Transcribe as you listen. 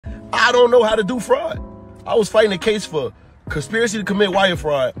I don't know how to do fraud. I was fighting a case for conspiracy to commit wire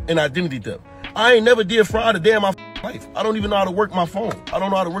fraud and identity theft. I ain't never did fraud a day in my life. I don't even know how to work my phone. I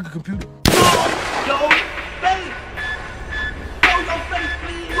don't know how to work a computer. Yo, face! Show your face,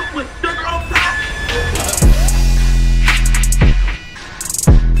 please, with sugar on top!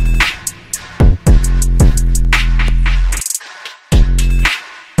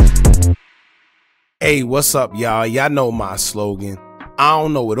 Hey, what's up, y'all? Y'all know my slogan. I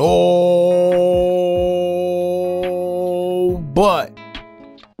don't know it all, but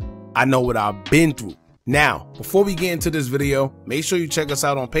I know what I've been through. Now, before we get into this video, make sure you check us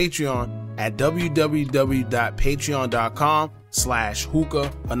out on Patreon at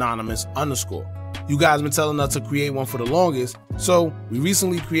www.patreon.com/Hookah Anonymous _. You guys been telling us to create one for the longest, so we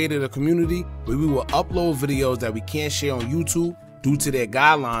recently created a community where we will upload videos that we can't share on YouTube due to their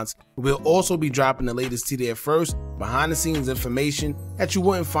guidelines. We'll also be dropping the latest to there first, behind the scenes information that you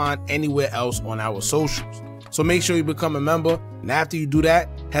wouldn't find anywhere else on our socials. So make sure you become a member, and after you do that,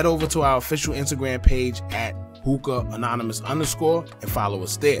 head over to our official Instagram page at Hookah Anonymous _ and follow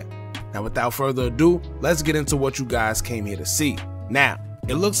us there. Now without further ado, let's get into what you guys came here to see. Now,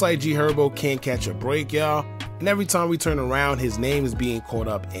 it looks like G Herbo can't catch a break, y'all, and every time we turn around, his name is being caught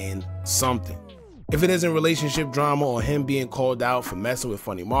up in something. If it isn't relationship drama or him being called out for messing with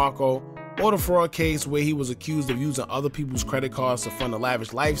Funny Marco, or the fraud case where he was accused of using other people's credit cards to fund a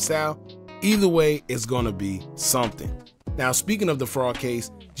lavish lifestyle, either way, it's gonna be something. Now, speaking of the fraud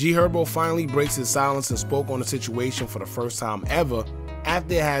case, G Herbo finally breaks his silence and spoke on the situation for the first time ever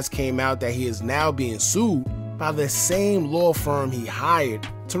after it has came out that he is now being sued by the same law firm he hired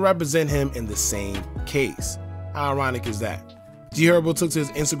to represent him in the same case. How ironic is that? G Herbo took to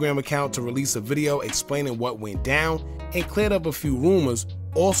his Instagram account to release a video explaining what went down and cleared up a few rumors,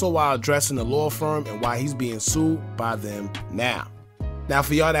 also while addressing the law firm and why he's being sued by them now. Now,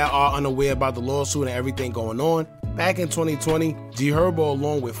 for y'all that are unaware about the lawsuit and everything going on, back in 2020, G Herbo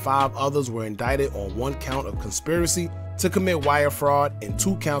along with 5 others were indicted on 1 count of conspiracy to commit wire fraud and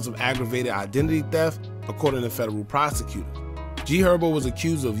 2 counts of aggravated identity theft, according to federal prosecutors. G Herbo was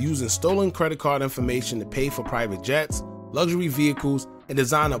accused of using stolen credit card information to pay for private jets, luxury vehicles, and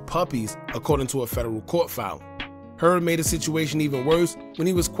designer puppies, according to a federal court filing. Herb made the situation even worse when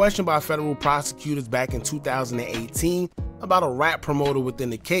he was questioned by federal prosecutors back in 2018 about a rap promoter within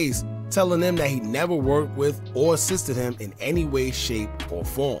the case, telling them that he never worked with or assisted him in any way, shape, or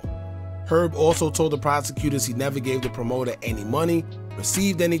form. Herb also told the prosecutors he never gave the promoter any money,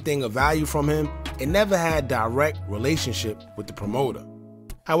 received anything of value from him, and never had direct relationship with the promoter.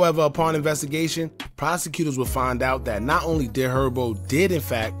 However, upon investigation, prosecutors would find out that not only did Herbo did in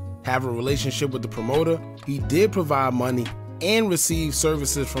fact have a relationship with the promoter, he did provide money and receive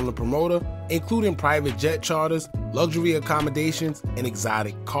services from the promoter, including private jet charters, luxury accommodations, and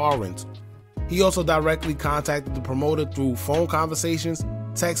exotic car rentals. He also directly contacted the promoter through phone conversations,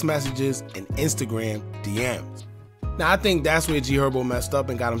 text messages, and Instagram DMs. Now, I think that's where G Herbo messed up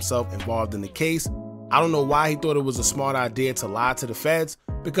and got himself involved in the case. I don't know why he thought it was a smart idea to lie to the feds,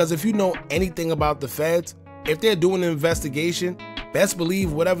 because if you know anything about the feds, if they're doing an investigation, best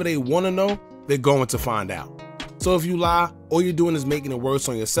believe whatever they want to know, they're going to find out. So if you lie, all you're doing is making it worse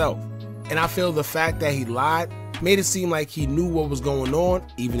on yourself. And I feel the fact that he lied made it seem like he knew what was going on,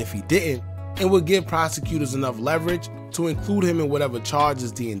 even if he didn't, and would give prosecutors enough leverage to include him in whatever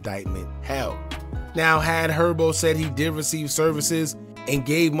charges the indictment held. Now, had Herbo said he did receive services and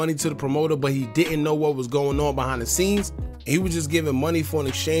gave money to the promoter, but he didn't know what was going on behind the scenes, and he was just giving money for an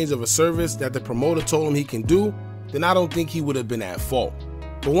exchange of a service that the promoter told him he can do, then I don't think he would have been at fault.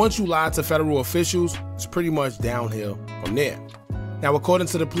 But once you lie to federal officials, it's pretty much downhill from there. Now, according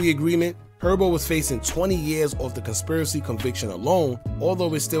to the plea agreement, Herbo was facing 20 years off the conspiracy conviction alone,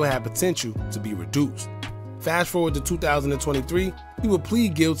 although it still had potential to be reduced. Fast forward to 2023, he would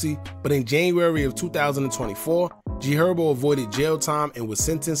plead guilty, but in January of 2024, G Herbo avoided jail time and was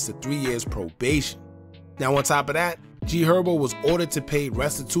sentenced to 3 years probation. Now, on top of that, G Herbo was ordered to pay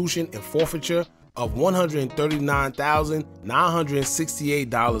restitution and forfeiture of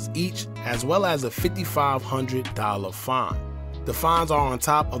 $139,968 each, as well as a $5,500 fine. The fines are on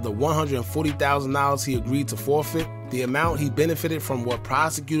top of the $140,000 he agreed to forfeit, the amount he benefited from what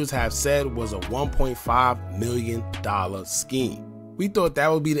prosecutors have said was a $1.5 million scheme. We thought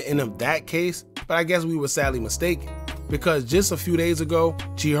that would be the end of that case, but I guess we were sadly mistaken, because just a few days ago,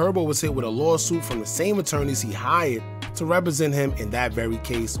 G Herbo was hit with a lawsuit from the same attorneys he hired to represent him in that very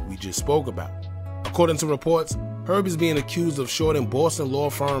case we just spoke about. According to reports, Herb is being accused of shorting Boston law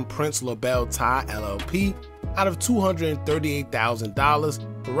firm Prince LaBelle Ty LLP out of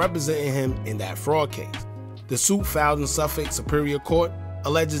 $238,000 for representing him in that fraud case. The suit filed in Suffolk Superior Court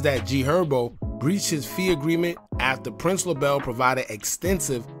alleges that Herbo breached his fee agreement after Prince LaBelle provided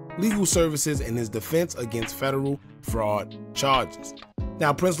extensive legal services in his defense against federal fraud charges.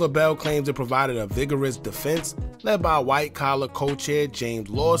 Now, Prince LaBelle claims it provided a vigorous defense led by white-collar co-chair James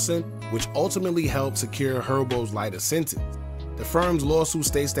Lawson, which ultimately helped secure Herbo's lighter sentence. The firm's lawsuit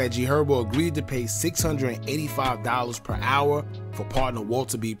states that Herbo agreed to pay $685 per hour for partner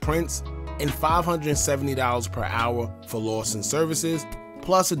Walter B. Prince and $570 per hour for Lawson's services,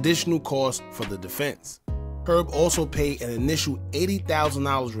 plus additional costs for the defense. Herb also paid an initial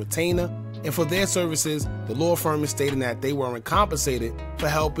 $80,000 retainer, and for their services, the law firm is stating that they weren't compensated for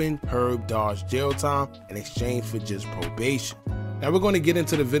helping Herb dodge jail time in exchange for just probation. Now we're going to get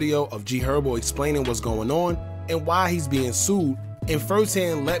into the video of Herbo explaining what's going on and why he's being sued, and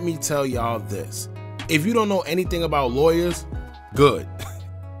firsthand let me tell y'all this. If you don't know anything about lawyers, good.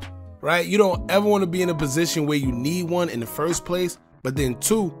 Right? You don't ever want to be in a position where you need one in the first place, but then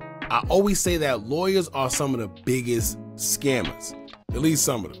two, I always say that lawyers are some of the biggest scammers, at least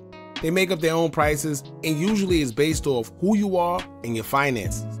some of them. They make up their own prices, and usually it's based off who you are and your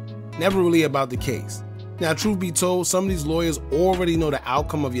finances, never really about the case. Now, truth be told, some of these lawyers already know the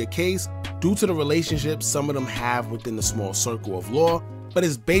outcome of your case due to the relationships some of them have within the small circle of law, but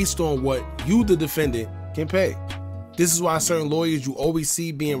it's based on what you, the defendant, can pay. This is why certain lawyers you always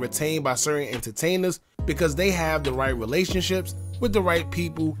see being retained by certain entertainers, because they have the right relationships with the right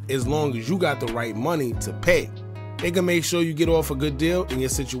people as long as you got the right money to pay. They can make sure you get off a good deal in your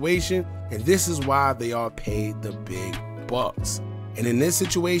situation, and this is why they are paid the big bucks. And in this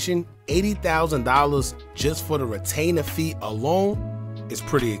situation, $80,000 just for the retainer fee alone is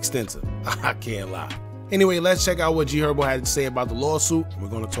pretty extensive. I can't lie. Anyway, let's check out what Herbo had to say about the lawsuit. We're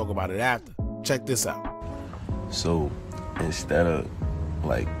going to talk about it after. Check this out. So instead of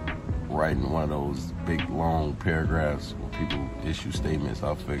like writing one of those big long paragraphs when people issue statements,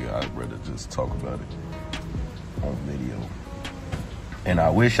 I figured I'd rather just talk about it on video. And I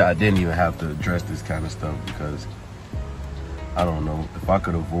wish I didn't even have to address this kind of stuff, because I don't know, if I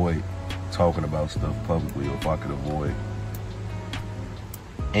could avoid talking about stuff publicly, or if I could avoid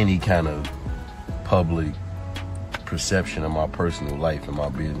any kind of public perception of my personal life and my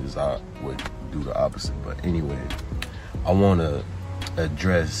business, I would do the opposite. But anyway, I want to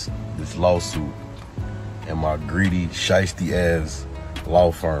address this lawsuit and my greedy, shiesty ass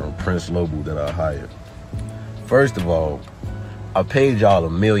law firm, Prince LaBelle, that I hired. First of all, I paid y'all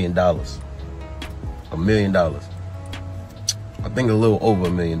 $1 million. $1 million. I think a little over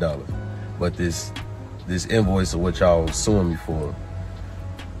 $1 million. But this invoice of what y'all suing me for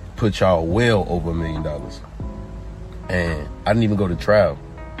put y'all well over $1 million. And I didn't even go to trial.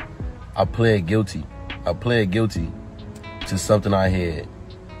 I pled guilty. I pled guilty to something I had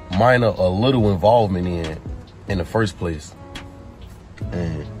minor or little involvement in the first place.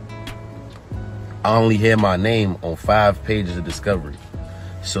 And I only had my name on 5 pages of discovery.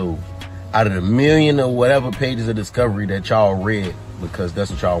 So out of the 1 million or whatever pages of discovery that y'all read, because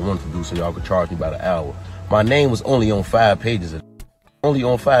that's what y'all wanted to do so y'all could charge me by the hour, my name was only on 5 pages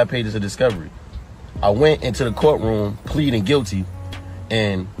of discovery. I went into the courtroom pleading guilty,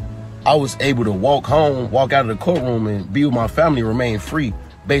 and I was able to walk out of the courtroom and be with my family, remain free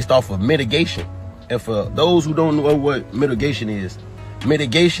based off of mitigation. And for those who don't know what mitigation is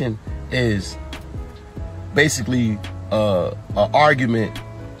basically an argument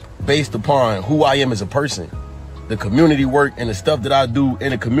based upon who I am as a person, the community work and the stuff that I do in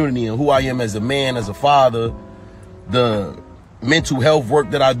the community, and who I am as a man, as a father, the mental health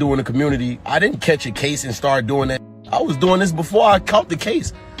work that I do in the community. I didn't catch a case and start doing that. I was doing this before I caught the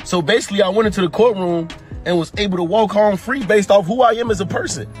case. So basically I went into the courtroom and was able to walk home free based off who I am as a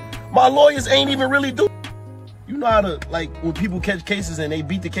person. My lawyers ain't even really do. You know how to, like, when people catch cases and they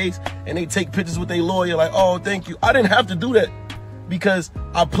beat the case and they take pictures with their lawyer, like, oh, thank you. I didn't have to do that because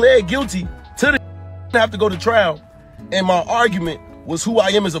I pled guilty to didn't have to go to trial. And my argument was who I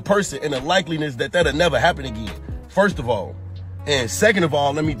am as a person and the likeliness that that'll never happen again, first of all. And second of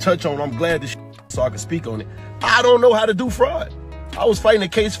all, let me touch on, I'm glad this so I can speak on it. I don't know how to do fraud. I was fighting a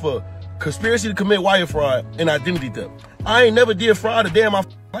case for conspiracy to commit wire fraud and identity theft. I ain't never did fraud a day in my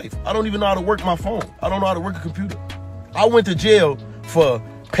life. I don't even know how to work my phone. I don't know how to work a computer. I went to jail for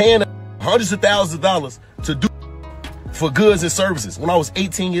paying hundreds of thousands of dollars to do for goods and services when I was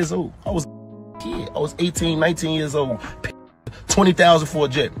 18 years old. I was a kid. I was 18, 19 years old. $20,000 for a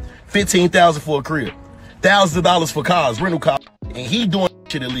jet, $15,000 for a crib, thousands of dollars for cars, rental cars, and he doing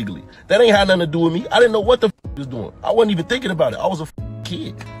shit illegally. That ain't had nothing to do with me. I didn't know what the he was doing. I wasn't even thinking about it. I was a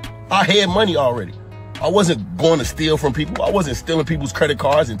kid. I had money already. I wasn't going to steal from people. I wasn't stealing people's credit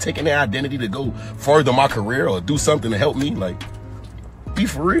cards and taking their identity to go further my career or do something to help me. Like, be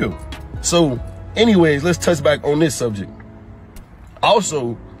for real. So anyways, let's touch back on this subject.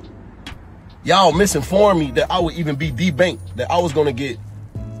 Also, y'all misinformed me that I would even be debanked, that I was gonna get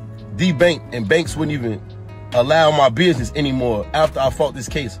debanked and banks wouldn't even allow my business anymore after I fought this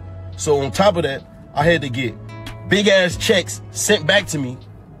case. So on top of that, I had to get big ass checks sent back to me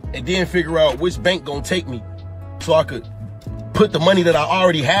and then figure out which bank gonna take me so I could put the money that I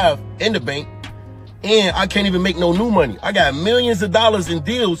already have in the bank. And I can't even make no new money. I got millions of dollars in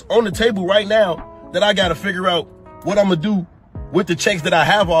deals on the table right now that I gotta figure out what I'm gonna do with the checks that I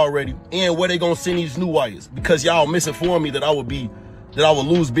have already and where they gonna send these new wires, because y'all misinformed me that I would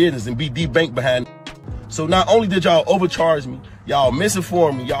lose business and be debanked behind. So not only did y'all overcharge me, y'all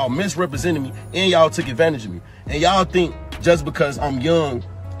misinformed me, y'all misrepresented me, and y'all took advantage of me. And y'all think just because I'm young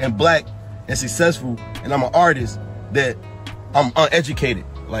and black and successful and I'm an artist that I'm uneducated.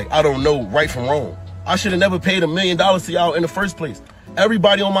 Like, I don't know right from wrong. I should have never paid $1 million to y'all in the first place.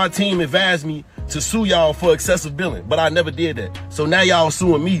 Everybody on my team advised me to sue y'all for excessive billing, but I never did that. So now y'all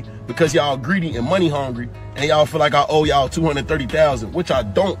suing me because y'all greedy and money hungry, and y'all feel like I owe y'all $230,000, which I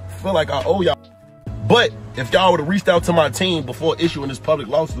don't feel like I owe y'all. But if y'all would have reached out to my team before issuing this public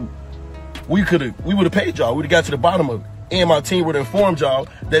lawsuit, we would have paid y'all. We'd have got to the bottom of it. And my team would have informed y'all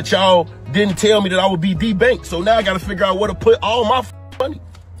that y'all didn't tell me that I would be debanked. So now I got to figure out where to put all my money.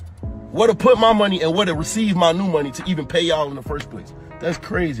 Where to put my money and where to receive my new money to even pay y'all in the first place. That's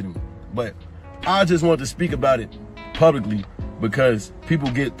crazy to me. But I just wanted to speak about it publicly because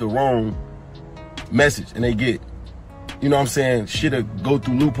people get the wrong message and they get, you know what I'm saying, shit'll go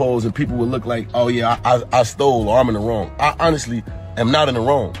through loopholes and people will look like, oh yeah, I stole or I'm in the wrong. I honestly am not in the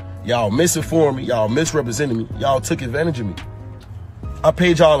wrong. Y'all misinformed me, y'all misrepresented me, y'all took advantage of me. I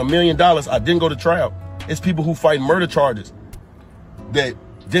paid y'all $1 million, I didn't go to trial. It's people who fight murder charges that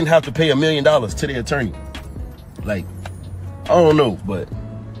didn't have to pay $1 million to their attorney. Like, I don't know, but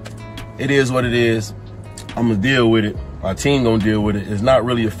it is what it is. I'm gonna deal with it. My team gonna deal with it. It's not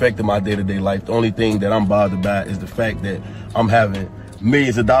really affecting my day-to-day life. The only thing that I'm bothered by is the fact that I'm having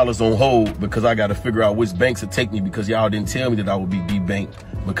millions of dollars on hold because I gotta figure out which banks to take me because y'all didn't tell me that I would be debanked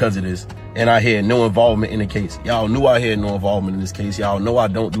because of this. And I had no involvement in the case. Y'all knew I had no involvement in this case. Y'all know I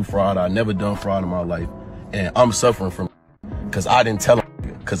don't do fraud. I never done fraud in my life. And I'm suffering from it because I didn't tell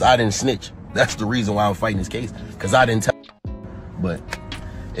them, because I didn't snitch. That's the reason why I'm fighting this case, because I didn't tell them. But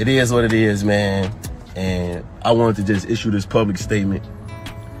it is what it is, man. And I wanted to just issue this public statement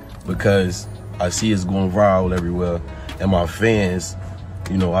because I see it's going viral everywhere. And my fans,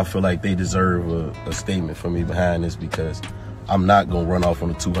 you know, I feel like they deserve a statement from me behind this because I'm not going to run off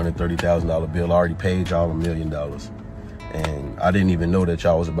on a $230,000 bill. I already paid y'all $1 million. And I didn't even know that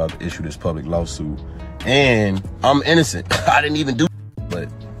y'all was about to issue this public lawsuit. And I'm innocent. I didn't even do it, but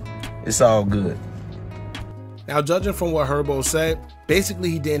it's all good. Now, judging from what Herbo said,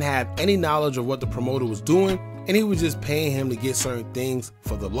 basically he didn't have any knowledge of what the promoter was doing, and he was just paying him to get certain things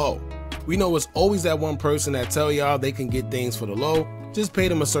for the low. We know it's always that one person that tell y'all they can get things for the low, just pay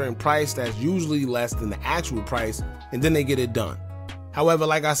them a certain price that's usually less than the actual price, and then they get it done. However,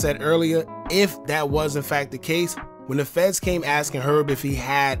 like I said earlier, if that was in fact the case, when the feds came asking Herb if he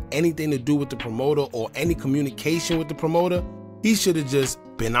had anything to do with the promoter or any communication with the promoter, he should have just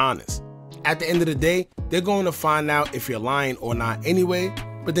been honest. At the end of the day, they're going to find out if you're lying or not anyway,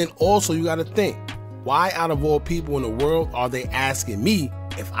 but then also you got to think, why out of all people in the world are they asking me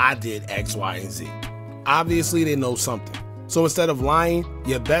if I did X, Y, and Z? Obviously they know something. So instead of lying,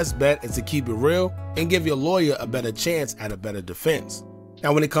 your best bet is to keep it real and give your lawyer a better chance at a better defense.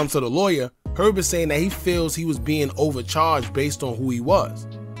 Now when it comes to the lawyer, Herb is saying that he feels he was being overcharged based on who he was,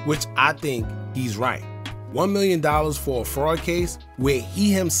 which I think he's right. $1 million for a fraud case where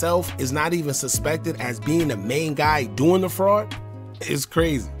he himself is not even suspected as being the main guy doing the fraud is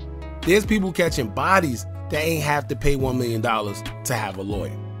crazy. There's people catching bodies that ain't have to pay $1 million to have a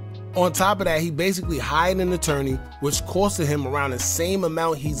lawyer. On top of that, he basically hired an attorney, which costed him around the same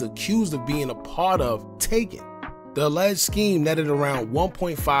amount he's accused of being a part of taking. The alleged scheme netted around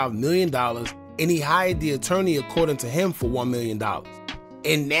 $1.5 million, and he hired the attorney according to him for $1 million.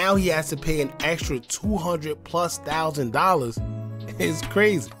 And now he has to pay an extra $200,000+. It's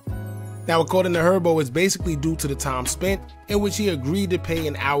crazy. Now, according to Herbo, it's basically due to the time spent, in which he agreed to pay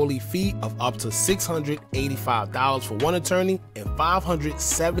an hourly fee of up to $685 for one attorney and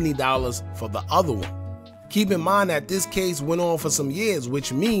 $570 for the other one. Keep in mind that this case went on for some years,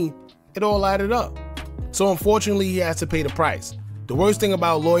 which means it all added up. So unfortunately, he has to pay the price. The worst thing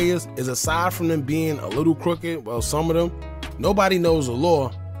about lawyers is, aside from them being a little crooked, well, some of them, nobody knows the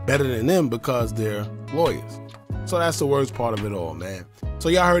law better than them because they're lawyers. So that's the worst part of it all, man. So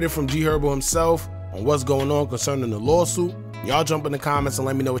y'all heard it from G Herbo himself on what's going on concerning the lawsuit. Y'all jump in the comments and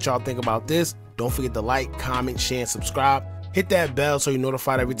let me know what y'all think about this. Don't forget to like, comment, share, and subscribe. Hit that bell so you're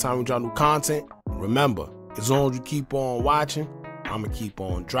notified every time we drop new content. Remember, as long as you keep on watching, I'm going to keep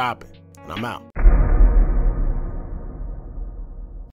on dropping. And I'm out.